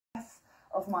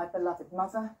of my beloved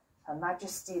mother, Her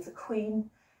Majesty the Queen,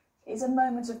 is a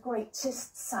moment of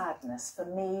greatest sadness for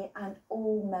me and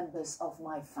all members of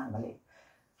my family.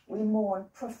 We mourn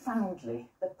profoundly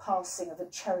the passing of a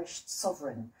cherished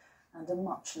sovereign and a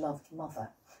much-loved mother.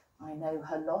 I know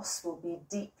her loss will be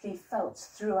deeply felt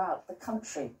throughout the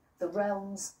country, the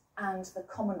realms and the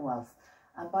Commonwealth,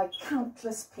 and by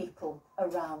countless people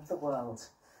around the world.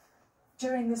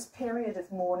 During this period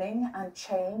of mourning and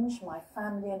change, my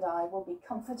family and I will be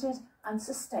comforted and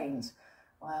sustained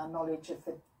by our knowledge of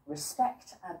the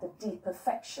respect and the deep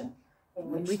affection in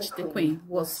which the Queen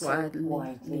was so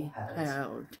widely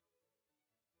held.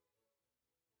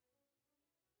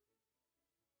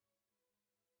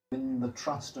 In the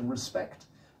trust and respect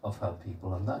of her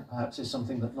people, and that perhaps is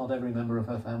something that not every member of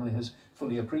her family has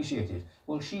fully appreciated.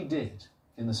 Well, she did,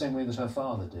 in the same way that her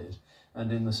father did,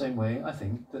 and in the same way, I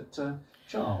think, that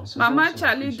Charles has Mama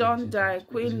Charlie don't die,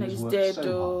 Queen is dead,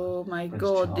 oh my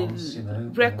God, Charles,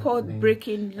 the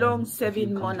record-breaking,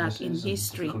 long-serving monarch in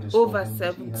history, over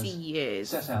 70 years.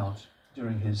 Set out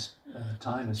during his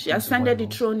time as she ascended the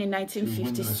throne in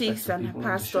 1956 and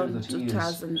passed on in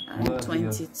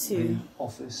 2022.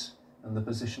 Office and the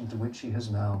position to which he has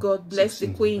now. God bless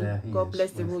the Queen. God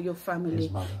bless the royal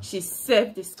family. She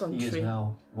served this country. He is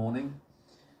now mourning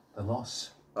the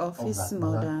loss of his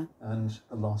mother and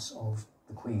the loss of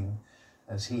the Queen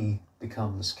as he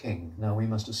becomes king. Now we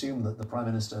must assume that the Prime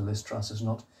Minister Liz Truss has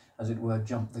not, as it were,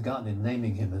 jumped the gun in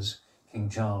naming him as King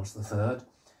Charles III.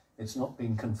 It's not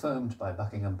been confirmed by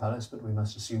Buckingham Palace, but we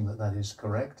must assume that that is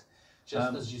correct.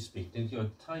 Just as you speak,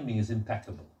 your timing is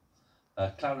impeccable.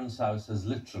 Clarence House has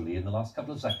literally, in the last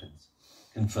couple of seconds,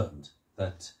 confirmed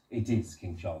that it is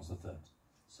King Charles III.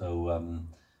 So,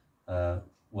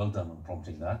 well done on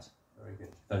prompting that. Very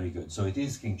good. Very good. So it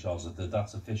is King Charles III,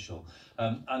 that's official.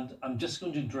 And I'm just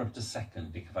going to interrupt a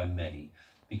second, if I may,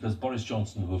 because Boris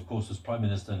Johnson, who of course was Prime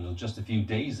Minister until just a few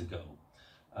days ago,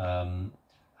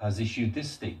 has issued this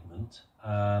statement.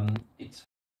 It's